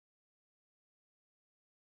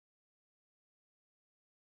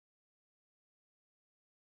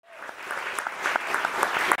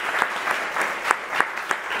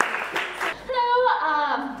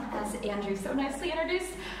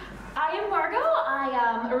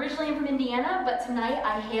Originally I'm from Indiana, but tonight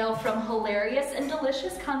I hail from hilarious and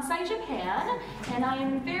delicious Kansai, Japan, and I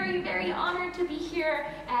am very, very honored to be here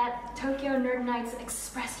at Tokyo Nerd Night's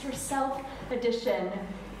Express Yourself edition.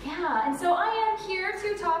 Yeah, and so I am here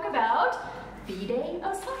to talk about VDay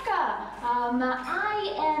Osaka.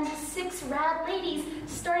 I and 6 rad ladies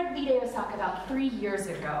started VDay Osaka about 3 years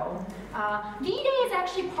ago. VDay is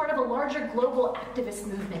actually part of a larger global activist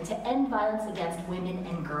movement to end violence against women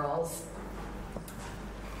and girls.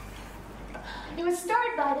 It was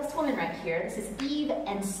started by this woman right here. This is Eve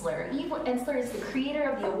Ensler. Eve Ensler is the creator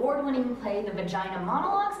of the award-winning play The Vagina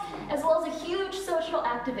Monologues, as well as a huge social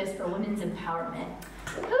activist for women's empowerment.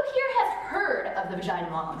 Who here has heard of The Vagina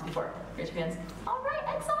Monologues before? Raise your hands. All right,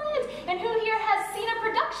 excellent. And who here has seen a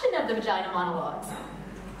production of The Vagina Monologues?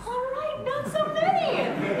 All right, not so many.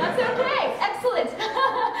 That's okay. Excellent.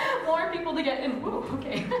 More people to get in. Ooh,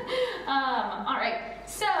 okay. All right.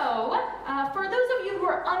 So, for those of you who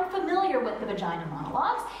are unfamiliar with The Vagina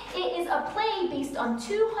Monologues, it is a play based on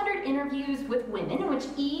 200 interviews with women in which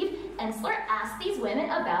Eve Ensler asked these women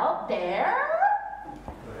about their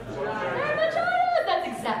vaginas. That's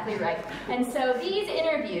exactly right. And so these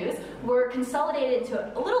interviews were consolidated into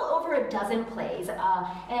a little over a dozen plays, a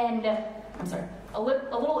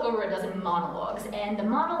little over a dozen monologues. And the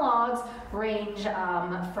monologues range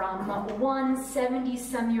from one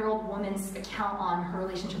 70-some-year-old woman's account on her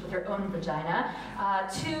relationship with her own vagina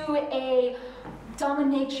to a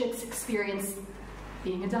dominatrix experience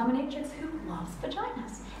being a dominatrix who loves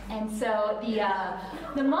vaginas. And so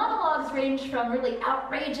the monologues range from really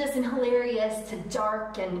outrageous and hilarious to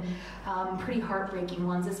dark and pretty heartbreaking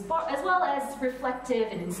ones, as well as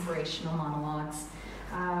reflective and inspirational monologues.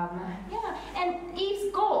 Yeah, and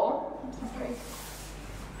Eve's goal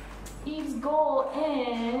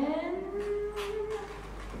in...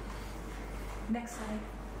 Next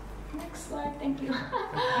slide, thank you.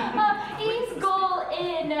 Eve's goal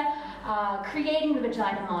in creating the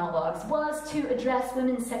Vagina Monologues was to address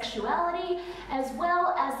women's sexuality as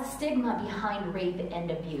well as the stigma behind rape and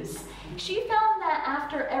abuse. She found that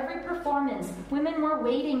after every performance, women were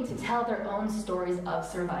waiting to tell their own stories of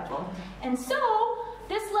survival. And so,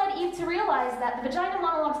 this led Eve to realize that the Vagina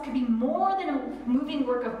Monologues could be more than a moving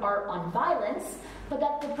work of art on violence, but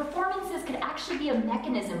that the performances could actually be a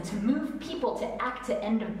mechanism to move people to act to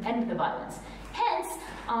end the violence. Hence,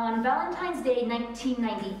 on Valentine's Day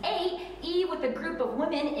 1998, Eve, with a group of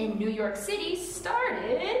women in New York City,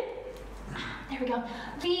 started, there we go,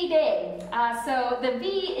 VDay. So the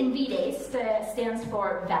V in VDay stands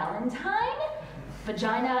for Valentine,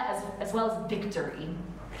 vagina, as well as victory.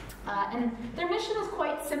 And their mission is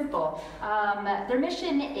quite simple. Their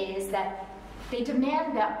mission is that they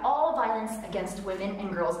demand that all violence against women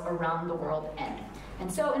and girls around the world end. And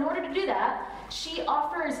so in order to do that, she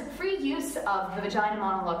offers free use of the Vagina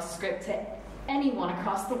Monologue script to anyone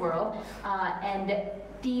across the world. And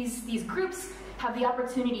these groups have the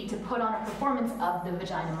opportunity to put on a performance of the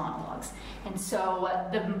Vagina Monologues. And so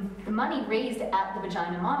the money raised at the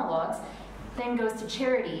Vagina Monologues then goes to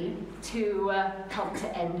charity to help to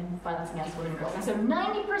end violence against women and girls. And so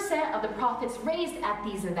 90% of the profits raised at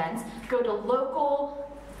these events go to local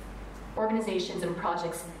organizations and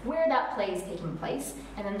projects where that play is taking place.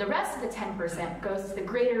 And then the rest of the 10% goes to the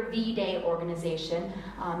greater VDay organization.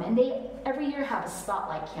 And they every year have a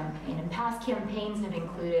spotlight campaign. And past campaigns have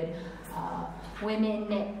included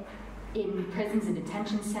women in prisons and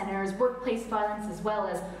detention centers, workplace violence, as well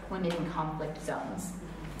as women in conflict zones.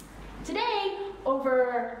 Today,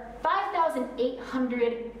 over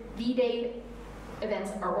 5,800 VDay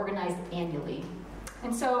events are organized annually.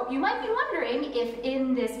 And so you might be wondering if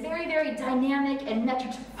in this very, very dynamic and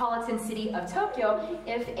metropolitan city of Tokyo,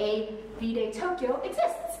 if a VDay Tokyo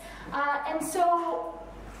exists. And so,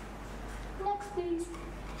 next please.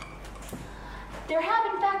 There have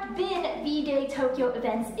in fact been VDay Tokyo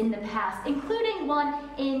events in the past, including one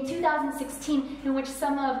in 2016 in which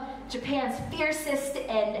some of Japan's fiercest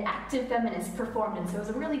and active feminists performed, and so it was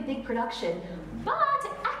a really big production. But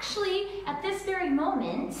actually, at this very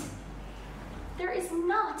moment, there is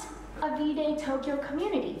not a VDay Tokyo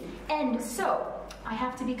community. And so, I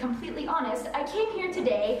have to be completely honest, I came here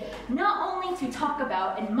today not only to talk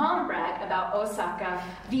about and mom brag about Osaka,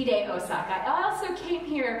 VDay Osaka, I also came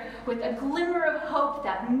here with a glimmer of hope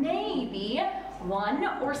that maybe one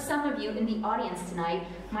or some of you in the audience tonight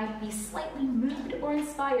might be slightly moved or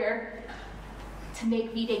inspired to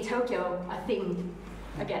make VDay Tokyo a thing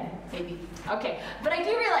again, maybe. Okay, but I do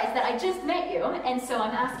realize that I just met you, and so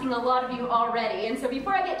I'm asking a lot of you already, and so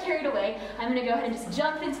before I get carried away, I'm going to go ahead and just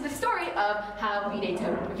jump into the story of how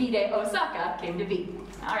VDay Osaka came to be.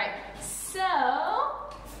 All right, so,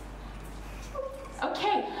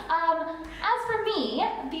 okay,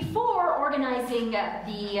 joining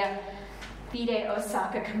the VDay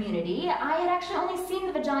Osaka community, I had actually only seen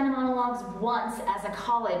the vagina monologues once as a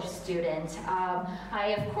college student.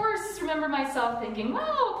 I, of course, remember myself thinking,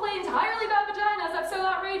 wow, play entirely about vaginas, that's so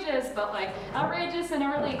outrageous, but like outrageous in a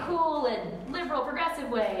really cool and liberal, progressive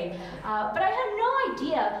way. But I had no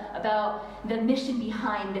idea about the mission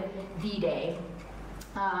behind VDay.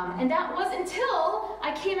 And that was until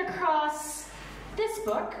I came across this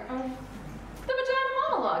book of the vagina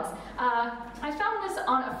monologues. I found this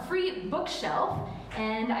on a free bookshelf,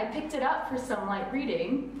 and I picked it up for some light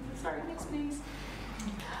reading. Sorry, next please.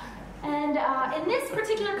 And in this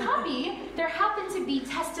particular copy, there happened to be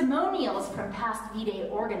testimonials from past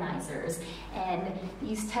VDay organizers. And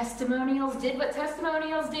these testimonials did what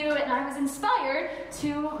testimonials do, and I was inspired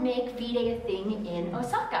to make VDay a thing in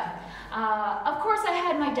Osaka. Of course, I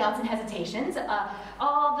had my doubts and hesitations.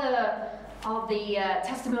 All the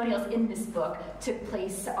testimonials in this book took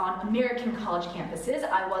place on American college campuses.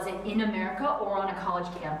 I wasn't in America or on a college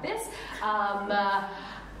campus. I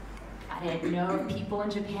didn't know if people in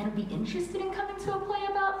Japan would be interested in coming to a play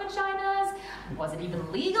about vaginas. Was it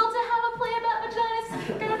even legal to have a play about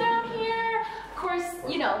vaginas go down here? Of course,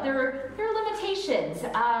 you know, there were limitations.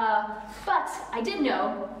 But I did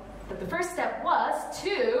know that the first step was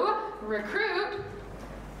to recruit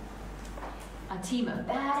a team of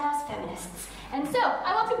badass feminists. And so,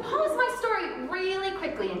 I want to pause my story really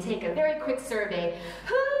quickly and take a very quick survey.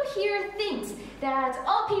 Who here thinks that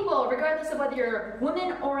all people, regardless of whether you're a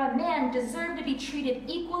woman or a man, deserve to be treated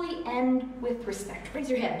equally and with respect? Raise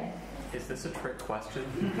your hand. Is this a trick question?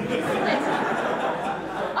 Excellent.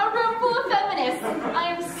 A room full of feminists.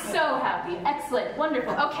 I am so happy. Excellent.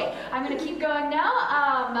 Wonderful. Okay, I'm going to keep going now.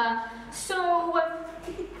 So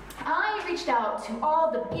I reached out to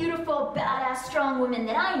all the beautiful, badass, strong women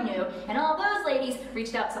that I knew, and all those ladies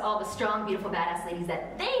reached out to all the strong, beautiful, badass ladies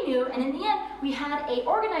that they knew, and in the end, we had an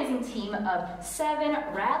organizing team of 7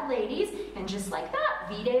 rad ladies, and just like that,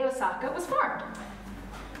 VDay Osaka was formed.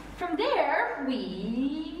 From there,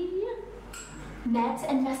 we met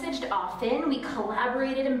and messaged often, we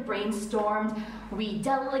collaborated and brainstormed, we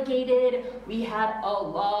delegated, we had a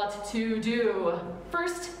lot to do.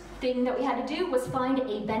 First thing that we had to do was find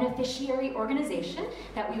a beneficiary organization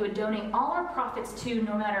that we would donate all our profits to,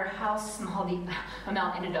 no matter how small the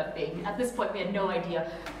amount ended up being. At this point, we had no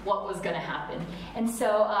idea what was going to happen. And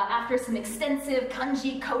so after some extensive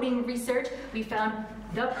kanji coding research, we found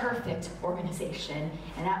the perfect organization.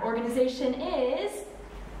 And that organization is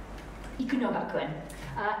Ikuno Gakuen.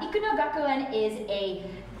 Ikuno Gakuen is a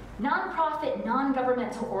nonprofit,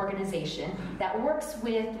 non-governmental organization that works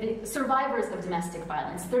with survivors of domestic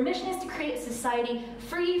violence. Their mission is to create a society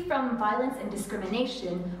free from violence and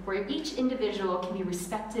discrimination, where each individual can be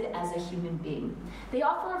respected as a human being. They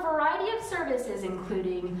offer a variety of services,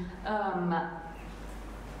 including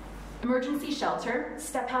emergency shelter,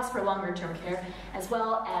 step house for longer-term care, as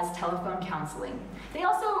well as telephone counseling. They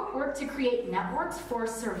also work to create networks for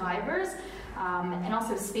survivors, and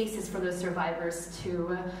also spaces for those survivors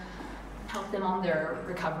to help them on their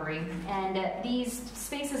recovery. And these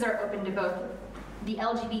spaces are open to both the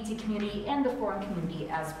LGBT community and the foreign community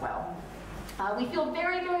as well. We feel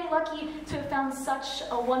very, very lucky to have found such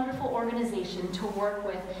a wonderful organization to work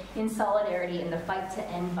with in solidarity in the fight to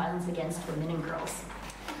end violence against women and girls.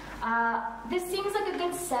 This seems like a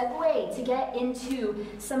good segue to get into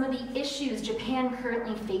some of the issues Japan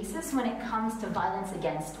currently faces when it comes to violence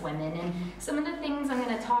against women. And some of the things I'm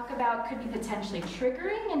going to talk about could be potentially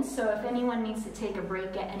triggering, and so if anyone needs to take a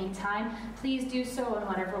break at any time, please do so in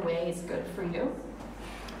whatever way is good for you.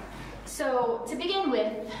 So, to begin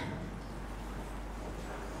with,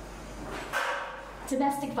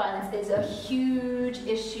 domestic violence is a huge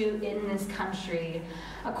issue in this country.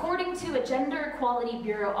 According to a Gender Equality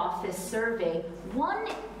Bureau office survey, 1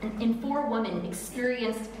 in 4 women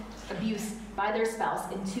experienced abuse by their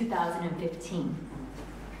spouse in 2015.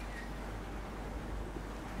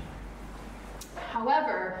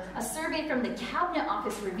 However, a survey from the Cabinet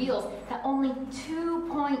Office reveals that only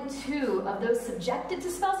 2.2 of those subjected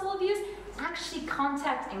to spousal abuse actually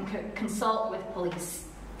contact and consult with police.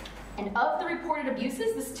 And of the reported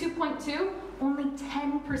abuses, this 2.2, only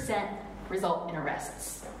 10% result in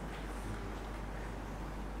arrests.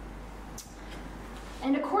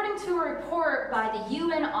 And according to a report by the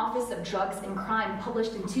UN Office of Drugs and Crime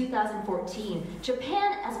published in 2014,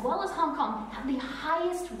 Japan, as well as Hong Kong, have the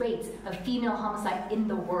highest rates of female homicide in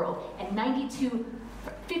the world, at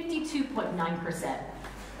 52.9%.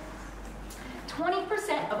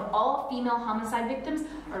 20% of all female homicide victims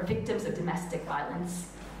are victims of domestic violence.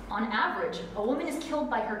 On average, a woman is killed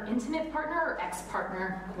by her intimate partner or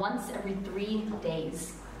ex-partner once every 3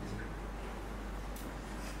 days.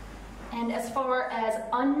 And as far as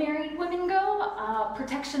unmarried women go,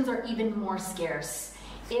 protections are even more scarce.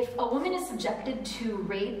 If a woman is subjected to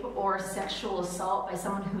rape or sexual assault by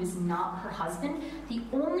someone who is not her husband, the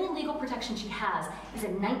only legal protection she has is a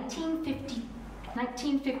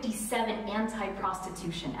 1957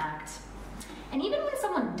 Anti-Prostitution Act. And even when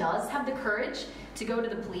someone does have the courage to go to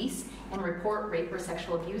the police and report rape or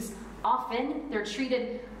sexual abuse, often they're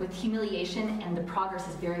treated with humiliation and the progress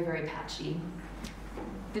is very, very patchy.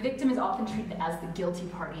 The victim is often treated as the guilty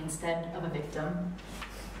party instead of a victim.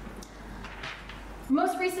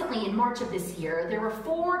 Most recently, in March of this year, there were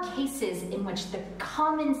 4 cases in which the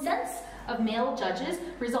common sense of male judges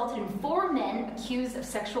resulted in 4 men accused of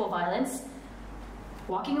sexual violence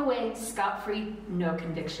walking away scot-free, no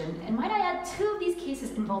conviction. And might I add, 2 of these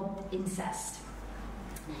cases involved incest.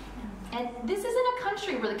 And this is in a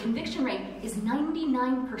country where the conviction rate is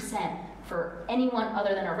 99% for anyone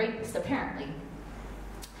other than a rapist, apparently.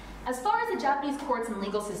 As far as the Japanese courts and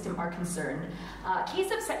legal system are concerned,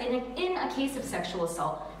 in a case of sexual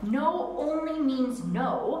assault, no only means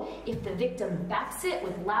no if the victim backs it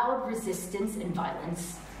with loud resistance and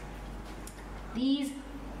violence. These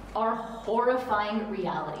are horrifying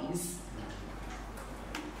realities.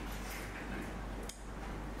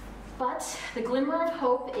 But the glimmer of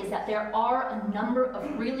hope is that there are a number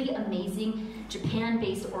of really amazing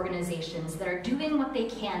Japan-based organizations that are doing what they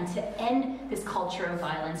can to end this culture of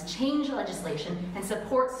violence, change legislation, and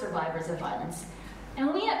support survivors of violence.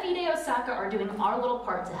 And we at VDay Osaka are doing our little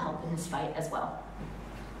part to help in this fight as well.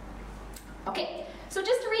 Okay, so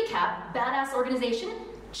just to recap, badass organization,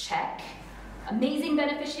 check. Amazing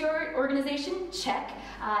beneficiary organization, check.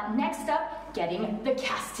 Next up, getting the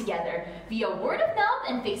cast together. Via word of mouth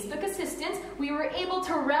and Facebook assistance, we were able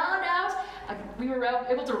to round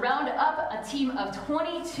up a team of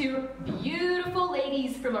 22 beautiful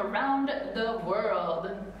ladies from around the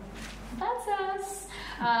world. That's us.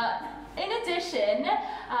 In addition,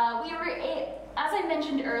 as I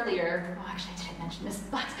mentioned earlier, well, actually I didn't mention this,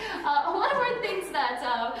 but one of our things that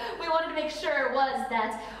we wanted to make sure was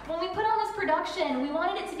that when we put on this production, we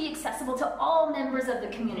wanted it to be accessible to all members of the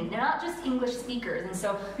community, not just English speakers. And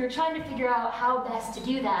so we were trying to figure out how best to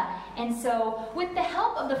do that. And so with the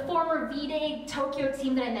help of the former VDay Tokyo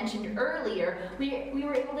team that I mentioned earlier, we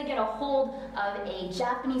were able to get a hold of a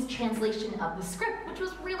Japanese translation of the script, which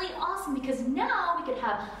was really awesome because now we could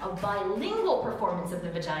have a bilingual performance of the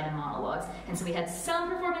vagina monologues. And so we had some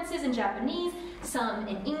performances in Japanese, some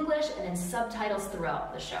in English, and then subtitles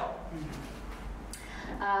throughout the show.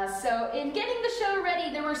 So in getting the show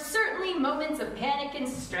ready, there were certainly moments of panic and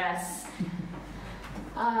stress.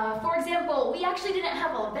 For example, we actually didn't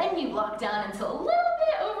have a venue locked down until a little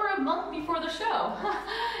bit over a month before the show.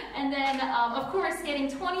 And then, of course,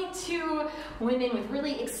 getting 22 women with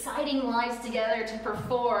really exciting lives together to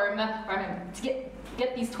perform, to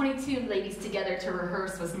get these 22 ladies together to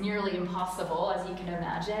rehearse was nearly impossible, as you can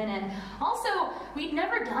imagine. And also, we'd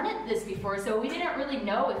never done this before, so we didn't really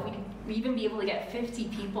know if we'd even be able to get 50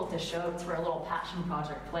 people to show up to our little passion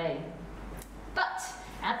project play. But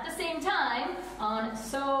at the same time, on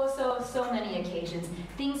so many occasions,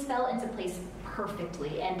 things fell into place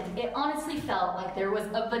perfectly, and it honestly felt like there was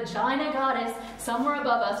a vagina goddess somewhere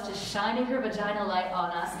above us just shining her vagina light on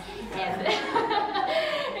us, and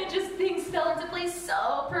things fell into place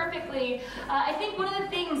so perfectly. I think one of the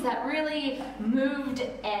things that really moved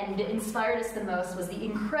and inspired us the most was the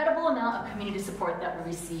incredible amount of community support that we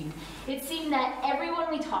received. It seemed that everyone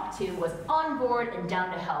we talked to was on board and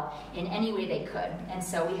down to help in any way they could, and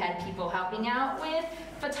so we had people helping out with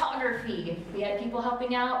photography, we had people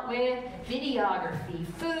helping out with videography,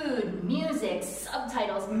 food, music,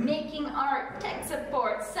 subtitles, making art, tech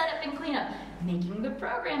support, setup and cleanup, making the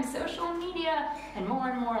program, social media, and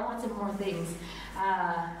more, lots of more things.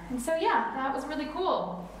 And so yeah, that was really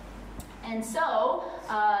cool. And so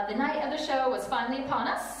the night of the show was finally upon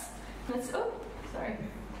us. There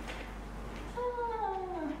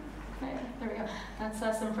we go. That's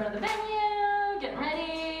us in front of the venue, getting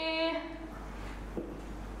ready.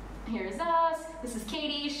 Here's us. This is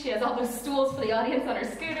Katie. She has all those stools for the audience on her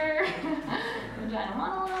scooter. Vagina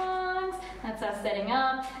monologues. That's us setting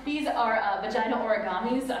up. These are vagina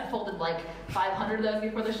origamis. I folded like 500 of those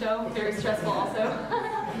before the show. Very stressful also.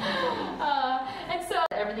 And so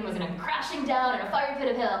everything was going to crashing down in a fire pit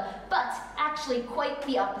of hell. But actually quite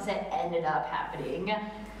the opposite ended up happening.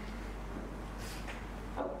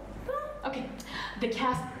 Okay. The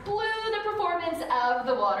cast blew the performance out of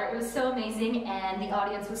the water. It was so amazing, and the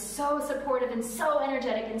audience was so supportive and so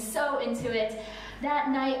energetic and so into it. That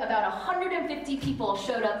night, about 150 people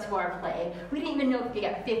showed up to our play. We didn't even know if we could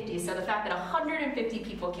get 50, so the fact that 150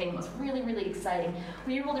 people came was really, really exciting.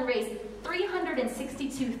 We were able to raise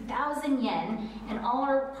 362,000 yen, and all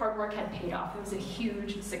our hard work had paid off. It was a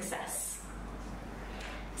huge success.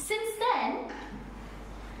 Since then,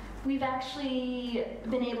 we've actually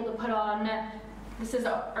been able to put on, this is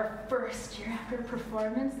our first year after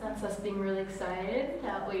performance. That's us being really excited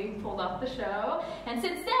that we pulled off the show. And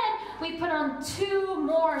since then, we put on 2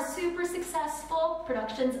 more super successful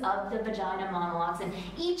productions of the Vagina Monologues. And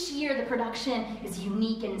each year, the production is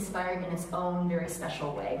unique and inspiring in its own very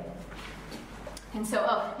special way. And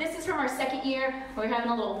so, this is from our 2nd year. We're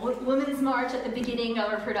having a little women's march at the beginning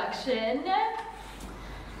of our production.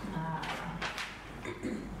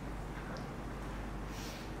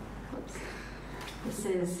 This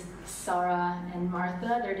is Sarah and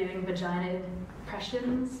Martha. They're doing vagina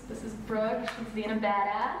impressions. This is Brooke. She's being a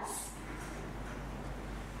badass.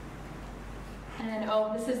 And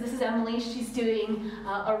this is Emily. She's doing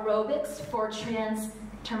aerobics for trans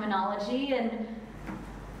terminology. And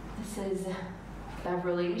this is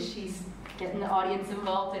Beverly. She's getting the audience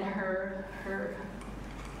involved in her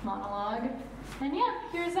monologue. And yeah,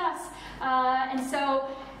 here's us. And so,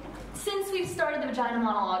 since we've started the Vagina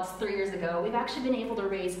Monologues 3 years ago, we've actually been able to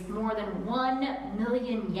raise more than 1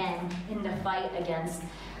 million yen in the fight against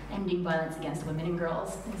ending violence against women and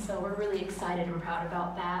girls. And so we're really excited and proud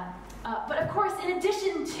about that. But of course, in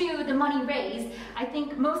addition to the money raised, I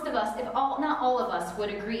think most of us, not all of us, would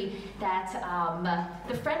agree that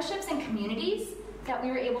the friendships and communities that we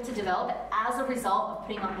were able to develop as a result of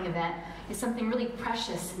putting on the event is something really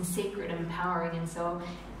precious and sacred and empowering. And so,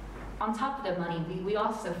 on top of the money, we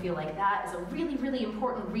also feel like that is a really, really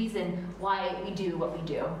important reason why we do what we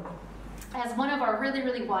do. As one of our really,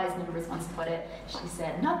 really wise members once put it, she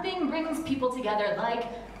said, "Nothing brings people together like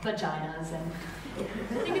vaginas," and I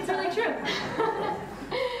think it's really true.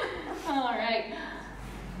 All right.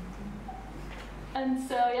 And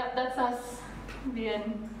so, yep, that's us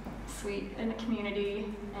being sweet in the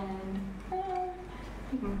community. And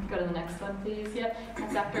you can go to the next one, please. Yep,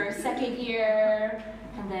 that's after our 2nd year.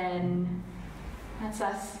 And then that's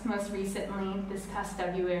us most recently, this past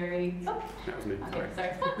February. Oh, that was me. Okay,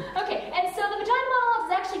 sorry. Okay, and so the Vagina Monologues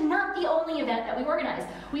is actually not the only event that we organize.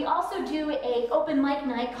 We also do an open mic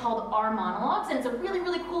night called Our Monologues, and it's a really,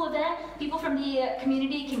 really cool event. People from the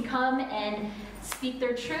community can come and speak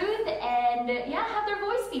their truth and, yeah, have their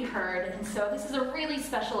voice be heard. And so this is a really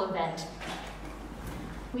special event.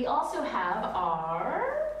 We also have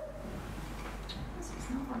our... This is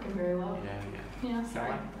not working very well. Yeah,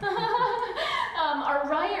 sorry. Our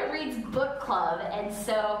Riot Reads book club, and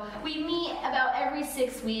so we meet about every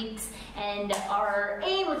 6 weeks, and our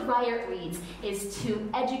aim with Riot Reads is to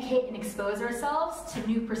educate and expose ourselves to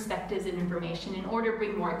new perspectives and information in order to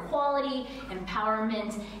bring more equality,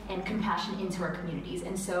 empowerment, and compassion into our communities.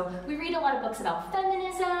 And so we read a lot of books about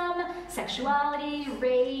feminism, sexuality,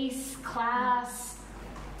 race, class,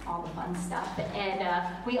 all the fun stuff, and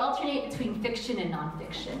we alternate between fiction and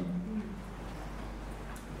nonfiction.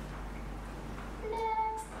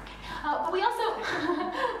 But we also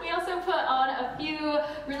put on a few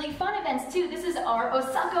really fun events too. This is our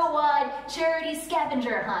Osaka-wide charity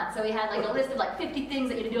scavenger hunt. So we had like a list of like 50 things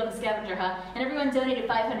that you had to do on the scavenger hunt, and everyone donated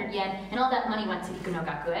 500 yen, and all that money went to Ikuno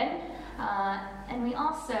Gakuen. And we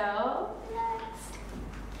also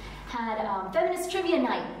had feminist trivia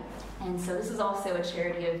night, and so this is also a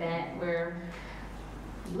charity event where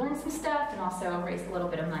you learn some stuff and also raise a little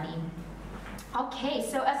bit of money. Okay,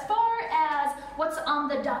 so as far as what's on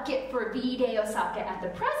the docket for VDay Osaka at the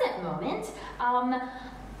present moment,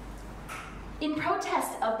 in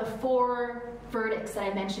protest of the 4 verdicts that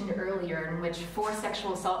I mentioned earlier, in which 4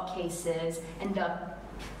 sexual assault cases end up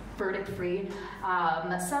verdict-free,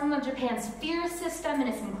 some of Japan's fiercest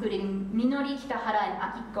feminists, including Minori Kitahara and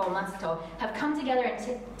Akiko Matsuto, have come together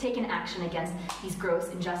and taken action against these gross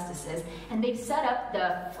injustices, and they've set up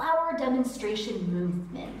the Flower Demonstration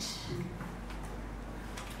Movement.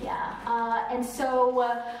 Yeah, and so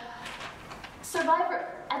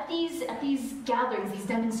at these gatherings, these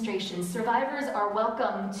demonstrations, survivors are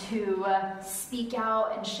welcome to speak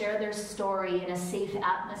out and share their story in a safe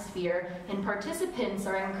atmosphere, and participants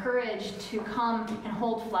are encouraged to come and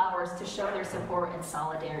hold flowers to show their support and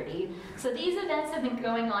solidarity. So these events have been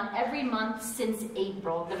going on every month since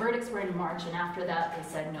April. The verdicts were in March, and after that they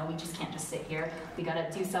said, no, we just can't just sit here. We gotta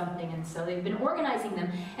do something, and so they've been organizing them,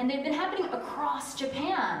 and they've been happening across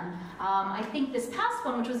Japan. I think this past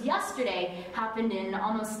one, which was yesterday, happened in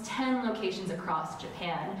almost almost 10 locations across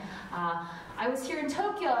Japan. I was here in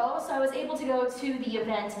Tokyo, so I was able to go to the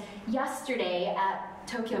event yesterday at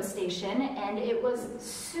Tokyo Station, and it was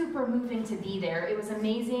super moving to be there. It was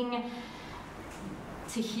amazing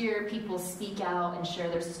to hear people speak out and share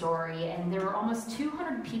their story, and there were almost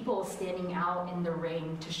 200 people standing out in the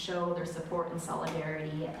ring to show their support and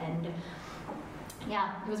solidarity, and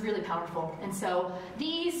yeah, it was really powerful. And so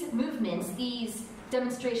these movements, these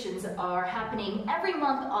demonstrations are happening every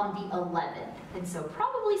month on the 11th, and so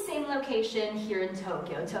probably same location here in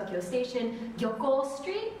Tokyo, Tokyo Station, Gyoko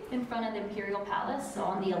Street in front of the Imperial Palace, so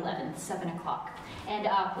on the 11th, 7 o'clock. And,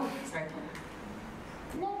 sorry,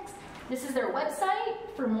 next. This is their website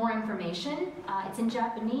for more information. It's in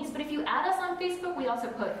Japanese, but if you add us on Facebook, we also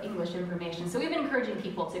put English information. So we've been encouraging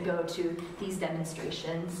people to go to these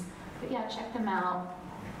demonstrations. But yeah, check them out.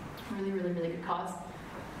 Really, really, really good cause.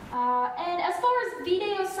 And as far as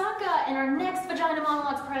VDay Osaka and our next Vagina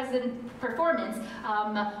Monologues performance,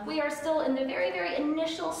 we are still in the very, very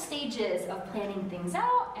initial stages of planning things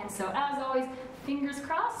out. And so as always, fingers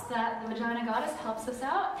crossed that the Vagina Goddess helps us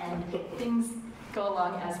out and things go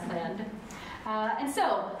along as planned. And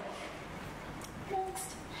so,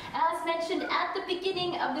 next. As mentioned at the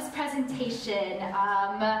beginning of this presentation,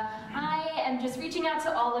 I am just reaching out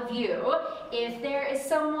to all of you. If there is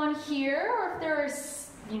someone here, or if there's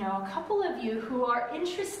a couple of you who are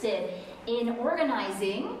interested in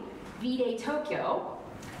organizing VDay Tokyo,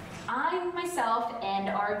 I myself and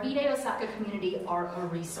our VDay Osaka community are a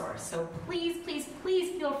resource. So please, please,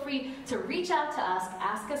 please feel free to reach out to us,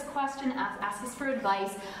 ask us questions, ask us for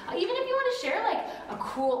advice. Even if you want to share like a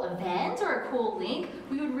cool event or a cool link,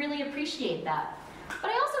 we would really appreciate that. But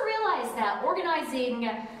I also realize that organizing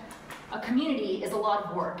a community is a lot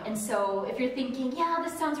of work. And so if you're thinking, yeah,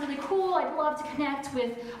 this sounds really cool, I'd love to connect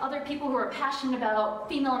with other people who are passionate about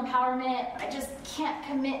female empowerment, I just can't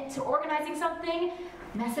commit to organizing something,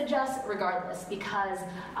 message us regardless, because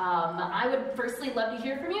I would firstly love to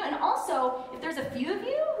hear from you. And also, if there's a few of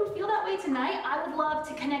you who feel that way tonight, I would love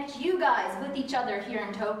to connect you guys with each other here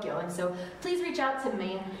in Tokyo. And so please reach out to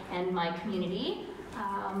me and my community.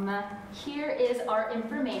 Here is our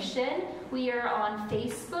information. We are on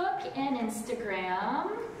Facebook and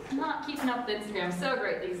Instagram. I'm not keeping up with Instagram so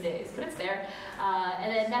great these days, but it's there.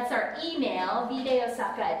 And then that's our email,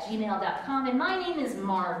 VDayOsaka@gmail.com. And my name is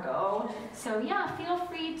Margo. So yeah, feel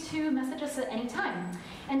free to message us at any time.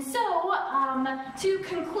 And so, to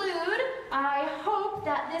conclude, I hope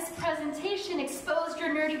that this presentation exposed your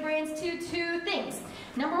nerdy brains to two things.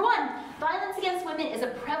 Number one, violence against women is a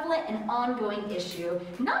prevalent and ongoing issue,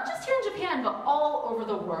 not just here in Japan, but all over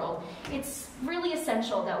the world. It's really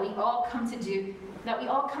essential that we all come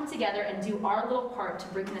together and do our little part to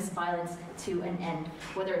bring this violence to an end.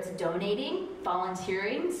 Whether it's donating,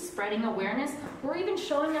 volunteering, spreading awareness, or even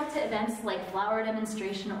showing up to events like Flower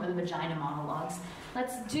Demonstration or the Vagina Monologues.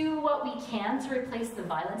 Let's do what we can to replace the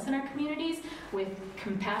violence in our communities with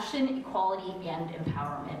compassion, equality, and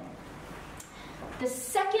empowerment. The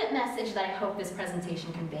second message that I hope this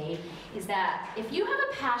presentation conveyed is that if you have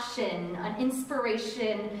a passion, an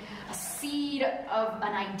inspiration, a seed of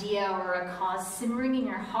an idea or a cause simmering in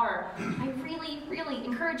your heart, I really, really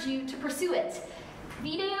encourage you to pursue it.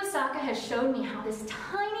 VDay Osaka has shown me how this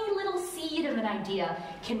tiny little seed of an idea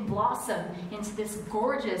can blossom into this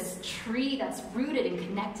gorgeous tree that's rooted in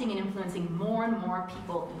connecting and influencing more and more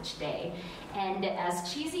people each day. And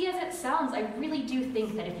as cheesy as it sounds, I really do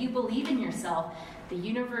think that if you believe in yourself, the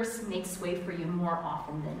universe makes way for you more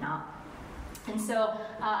often than not. And so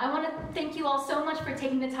I want to thank you all so much for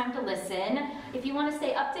taking the time to listen. If you want to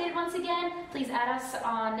stay updated once again, please add us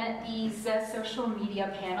on these social media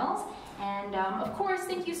panels. And of course,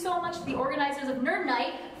 thank you so much to the organizers of Nerd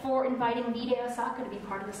Night for inviting VDay Osaka to be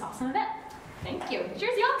part of this awesome event. Thank you.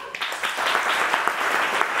 Cheers, y'all.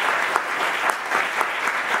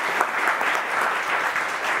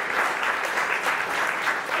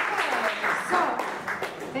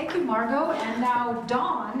 Margo, and now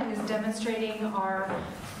Dawn is demonstrating our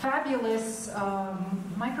fabulous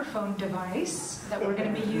microphone device that we're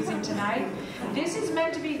going to be using tonight. This is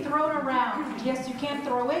meant to be thrown around. Yes, you can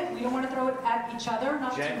throw it. We don't want to throw it at each other,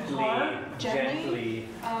 not too hard. Gently.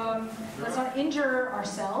 Let's not injure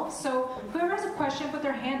ourselves. So whoever has a question, put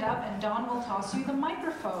their hand up, and Dawn will toss you the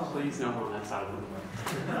microphone. Please no more on that side of the room.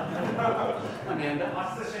 Amanda,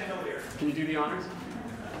 watch the chandelier. Can you do the honors?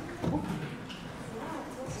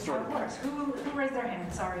 Of course. Who raised their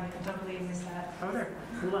hand? Sorry, I totally missed that. Oh, there.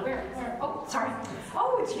 Where? Oh, sorry.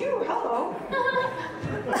 Oh, it's you. Hello.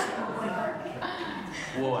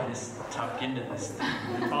 Whoa, I just tucked into this thing.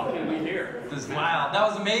 How can we hear? Wow, that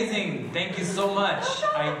was amazing. Thank you so much.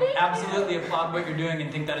 I absolutely applaud what you're doing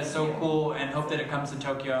and think that is so cool and hope that it comes to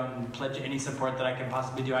Tokyo and pledge any support that I can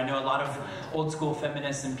possibly do. I know a lot of old school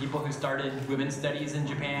feminists and people who started women's studies in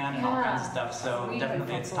Japan and all kinds of stuff, so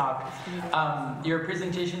definitely it's talk. Your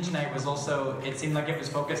presentation tonight was also, it seemed like it was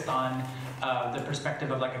focused on the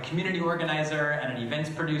perspective of like a community organizer and an events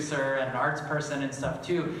producer and an arts person and stuff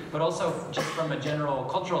too, but also just from a general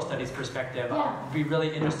cultural studies perspective, I'd be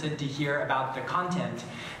really interested to hear about the content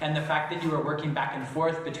and the fact that you were working back and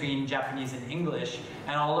forth between Japanese and English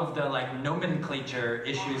and all of the like nomenclature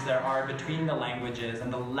issues there are between the languages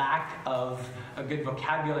and the lack of a good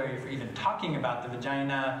vocabulary for even talking about the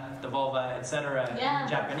vagina, the vulva, etc. in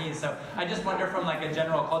Japanese. So I just wonder from like a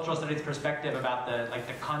general cultural studies perspective about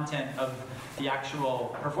the content of the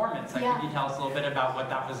actual performance. Like, could you tell us a little bit about what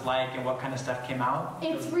that was like and what kind of stuff came out?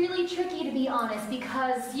 It's really tricky, to be honest,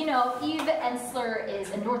 because, you know, Eve Ensler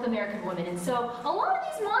is a North American woman, and so a lot of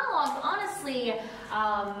these monologues, honestly,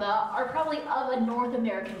 are probably of a North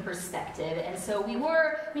American perspective, and so we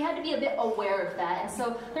had to be a bit aware of that. And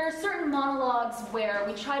so there are certain monologues where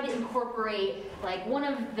we try to incorporate, like one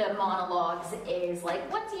of the monologues is like,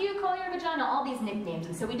 what do you call your vagina? All these nicknames,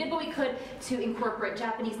 and so we did what we could to incorporate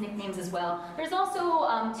Japanese nicknames as well. There's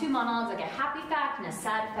also two monologues, like a happy fact and a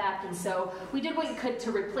sad fact, and so we did what we could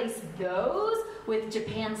to replace those with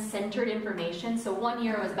Japan-centered information. So one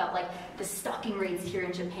year was about like the stalking rates here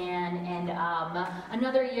in Japan, and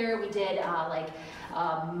another year we did a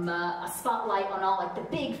spotlight on all like the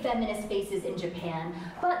big feminist faces in Japan.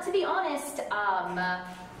 But to be honest,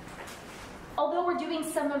 although we're doing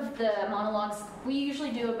some of the monologues, we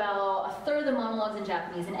usually do about a third of the monologues in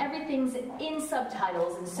Japanese, and everything's in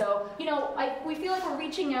subtitles. And so, you know, we feel like we're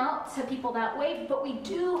reaching out to people that way, but we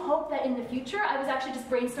do hope that in the future, I was actually just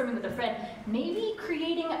brainstorming with a friend, maybe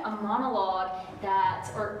creating a monologue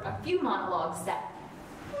or a few monologues that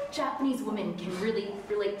Japanese women can really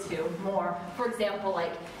relate to more. For example,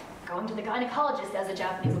 like going to the gynecologist as a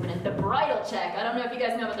Japanese woman and the bridal check. I don't know if you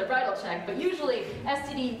guys know about the bridal check, but usually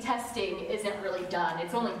STD testing isn't really done.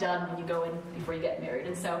 It's only done when you go in before you get married.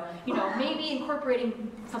 And so, you know, maybe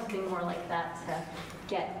incorporating something more like that to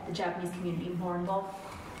get the Japanese community more involved.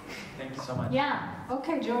 Thank you so much. Yeah.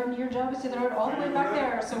 Okay, Jordan, your job is to throw it all the way back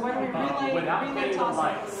there. So why don't we relay toss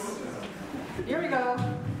it? Here we go.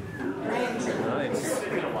 Great. Nice.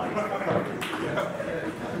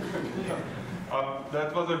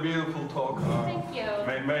 That was a beautiful talk. Thank you.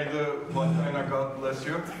 May the vagina God bless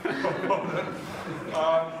you.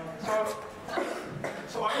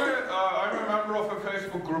 So I'm a member of a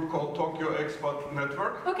Facebook group called Tokyo Expat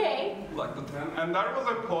Network. Okay. Like the 10. And there was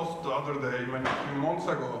a post the other day, maybe a few months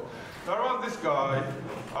ago. There was this guy,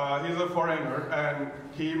 he's a foreigner, and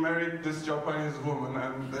he married this Japanese woman,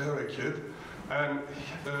 and they have a kid. And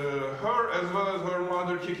her, as well as her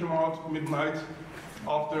mother, kicked him out midnight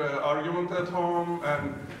after an argument at home,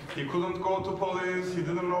 and he couldn't go to police, he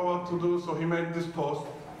didn't know what to do, so he made this post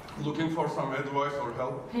looking for some advice or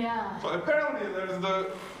help. Yeah. So apparently there's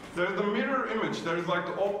the mirror image, there's like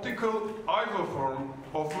the optical isoform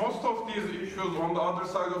of most of these issues on the other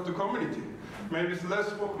side of the community. Maybe it's less,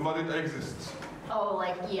 but it exists. Oh,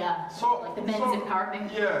 like, yeah. So, like the men's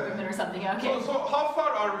empowerment movement or something, okay. So how far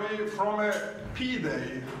are we from a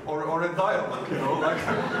VDay or a dialogue, you know? Like,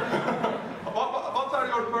 what are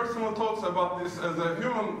your personal thoughts about this as a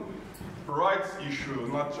human rights issue,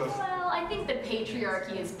 not just... Well, I think the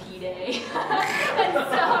patriarchy is VDay. And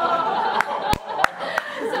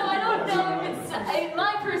so I don't know if it's...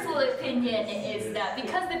 my personal opinion is that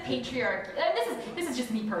because the patriarchy... this is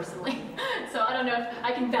just me personally. So I don't know if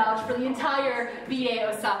I can vouch for the entire VDay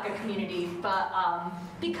Osaka community, but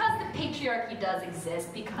because the patriarchy does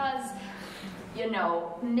exist, because, you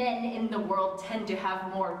know, men in the world tend to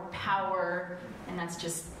have more power, and that's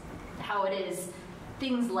just how it is,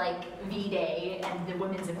 things like VDay and the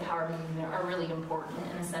women's empowerment movement are really important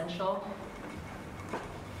and essential.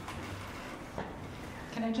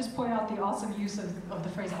 Can I just point out the awesome use of the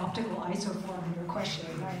phrase optical isoform in your question?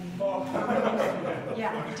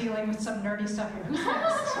 Yeah, dealing with some nerdy stuff here. Who's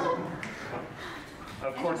next?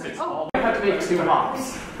 Of course, it's all. I have to make 2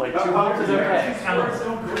 hops. Like 2 hops is okay.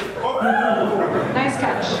 Nice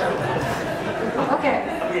catch.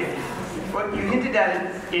 Okay. Well, you hinted at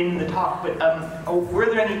it in the talk, but were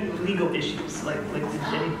there any legal issues? Like did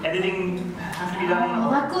any editing have to be done?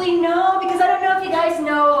 Luckily, no, because I don't know if you guys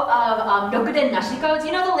know of Rokuden Nashiko. Do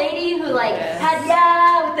you know the lady who like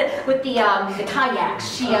had with the kayak?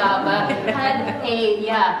 She had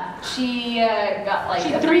she got like She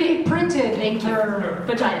 3D printed her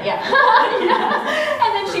vagina, yeah.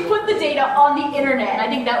 And then she put the data on the internet, and I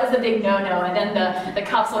think that was a big no-no, and then the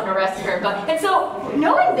cops went and arrested her. And so,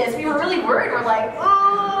 knowing this, we were really worried. We're like,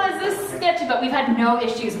 oh, is this sketchy? But we've had no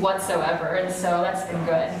issues whatsoever, and so that's been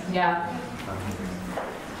good, yeah.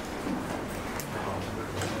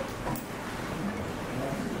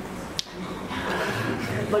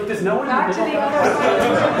 Like, there's no one back in to the the middle. other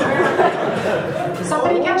side.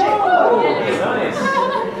 Somebody catch it. Nice.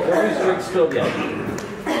 Every drink spilled yet.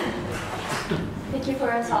 Thank you for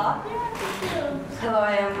your talk. Hello,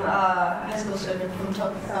 I am a high school student from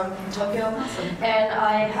Tokyo, and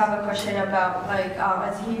I have a question about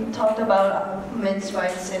as he talked about men's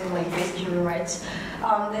rights and basic human rights.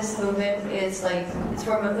 This movement is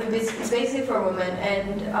it's basically for women,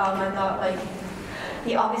 and I thought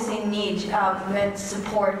he obviously needs men's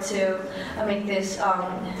support to make this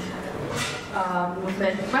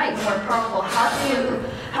movement more powerful. How do you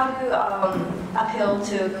appeal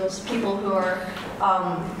to those people who are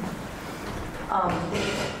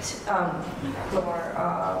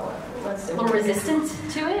more resistant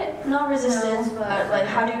to it? Not resistance, but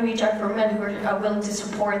how do you reach out for men who are willing to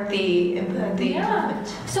support the movement?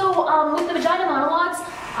 So with the vagina monologues,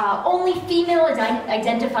 only female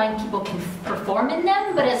identifying people can perform in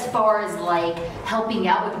them, but as far as helping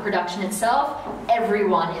out with the production itself,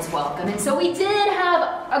 everyone is welcome. And so we did have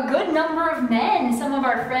a good number of men, some of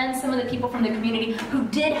our friends, some of the people from the community who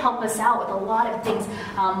did help us out with a lot of things.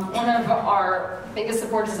 One of our biggest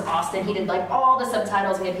supporters is Austin. He did all the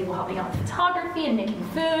subtitles. We had people helping out with photography and making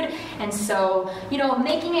food. And so,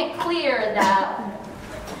 making it clear that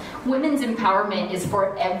women's empowerment is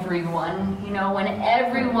for everyone. When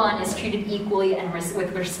everyone is treated equally and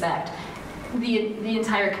with respect, the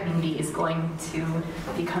entire community is going to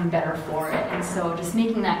become better for it. And so just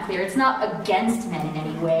making that clear, it's not against men in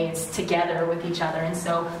any way, it's together with each other. And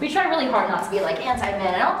so we try really hard not to be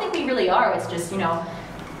anti-men. I don't think we really are. It's just,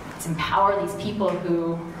 let's empower these people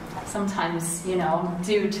who sometimes,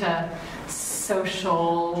 due to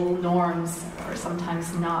social norms, are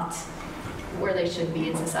sometimes not where they should be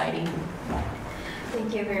in society.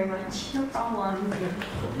 Thank you very much. No problem.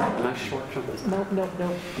 Nice short jump.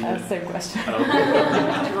 No. Same question.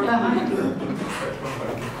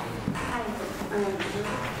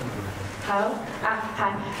 Hello.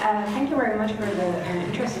 Hi. Thank you very much for the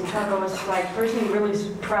interesting talk. I was personally really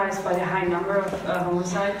surprised by the high number of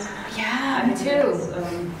homicides. Yeah, me too.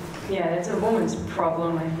 It's a woman's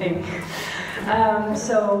problem, I think.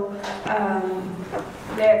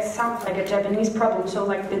 That sounds like a Japanese problem. So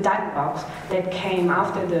the dialogues that came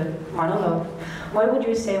after the monologue, what would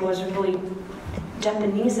you say was really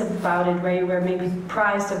Japanese about it, where you were maybe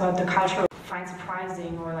surprised about the culture, find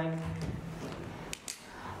surprising or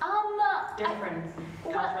different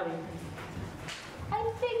culturally?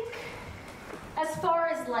 I think as far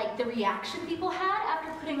as the reaction people had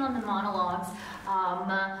after putting on the monologues,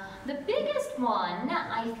 the biggest one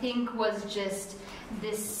I think was just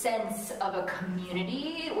this sense of a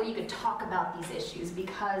community where you could talk about these issues,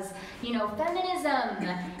 because feminism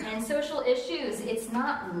and social issues, it's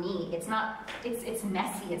not neat, it's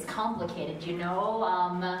messy, it's complicated,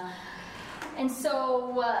 and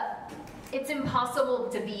so it's impossible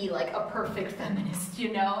to be a perfect feminist,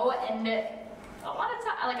 and a lot of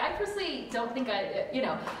times, I personally don't think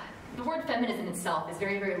the word feminism itself is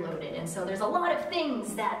very, very loaded, and so there's a lot of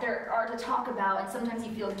things that there are to talk about, and sometimes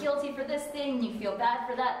you feel guilty for this thing, you feel bad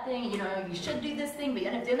for that thing, you should do this thing, but you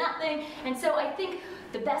end up doing that thing, and so I think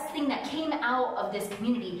the best thing that came out of this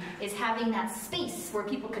community is having that space where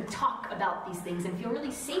people could talk about these things and feel really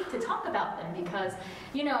safe to talk about them, because,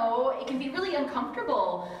 it can be really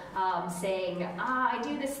uncomfortable saying, I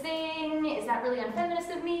do this thing, is that really unfeminist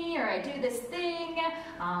of me, or I do this thing,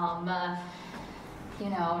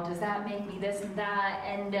 does that make me this and that?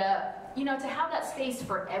 And, to have that space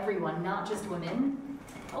for everyone, not just women.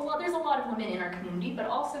 There's a lot of women in our community, but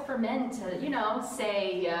also for men to,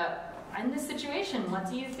 say, I'm in this situation, what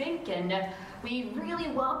do you think? And we really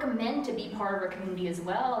welcome men to be part of our community as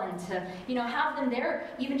well, and to, have them there,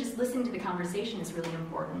 even just listening to the conversation is really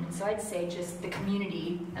important. And so I'd say just the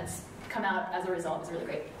community that's come out as a result is really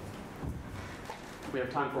great. We have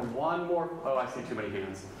time for one more. Oh, I see too many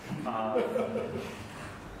hands.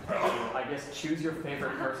 I guess choose your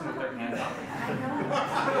favorite person with their hands up.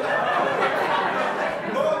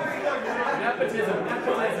 Nepotism.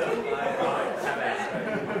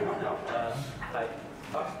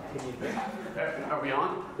 Are we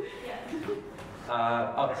on?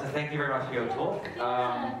 So thank you very much for your talk.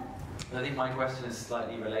 I think my question is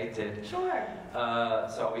slightly related. Sure.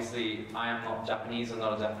 So obviously, I am not Japanese, I'm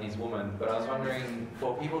not a Japanese woman, but I was wondering,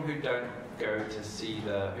 for people who don't go to see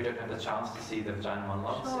who don't have the chance to see the vagina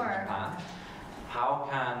monologues in Japan, how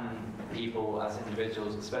can people as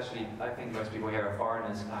individuals, especially I think most people here are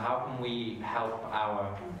foreigners, how can we help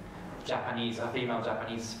our female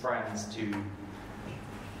Japanese friends to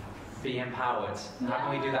be empowered? How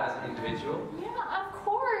can we do that as an individual? Yeah, of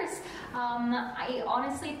course. I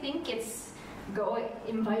honestly think it's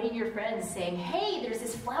inviting your friends, saying, hey, there's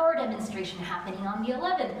this flower demonstration happening on the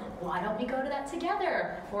 11th. Why don't we go to that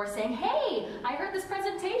together? Or saying, hey, I heard this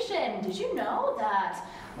presentation. Did you know that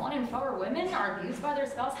 1 in 4 women are abused by their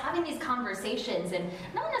spouse? Having these conversations, and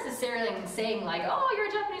not necessarily saying like, oh, you're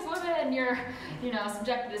a Japanese woman, you're,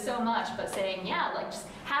 subjected to so much, but saying, yeah, like just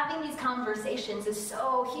having these conversations is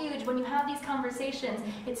so huge. When you have these conversations,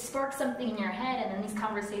 it sparks something in your head, and then these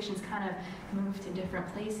conversations kind of move to different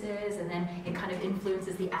places, and then it kind of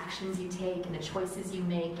influences the actions you take and the choices you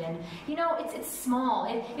make. And it's small.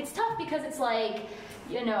 It's tough because it's like,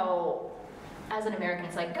 as an American,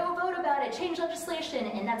 it's like, go vote about it, change legislation,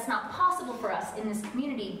 and that's not possible for us in this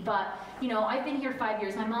community. But, I've been here 5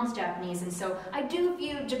 years, my mom's Japanese, and so I do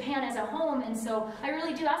view Japan as a home, and so I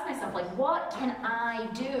really do ask myself, like, what can I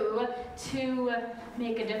do to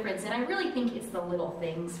make a difference? And I really think it's the little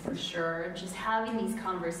things, for sure, just having these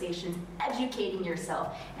conversations, educating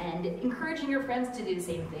yourself, and encouraging your friends to do the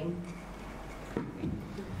same thing.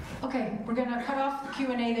 Okay, we're going to cut off the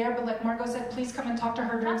Q&A there, but like Margo said, please come and talk to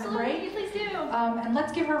her during the break. Absolutely, please do. And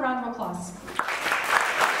let's give her a round of applause.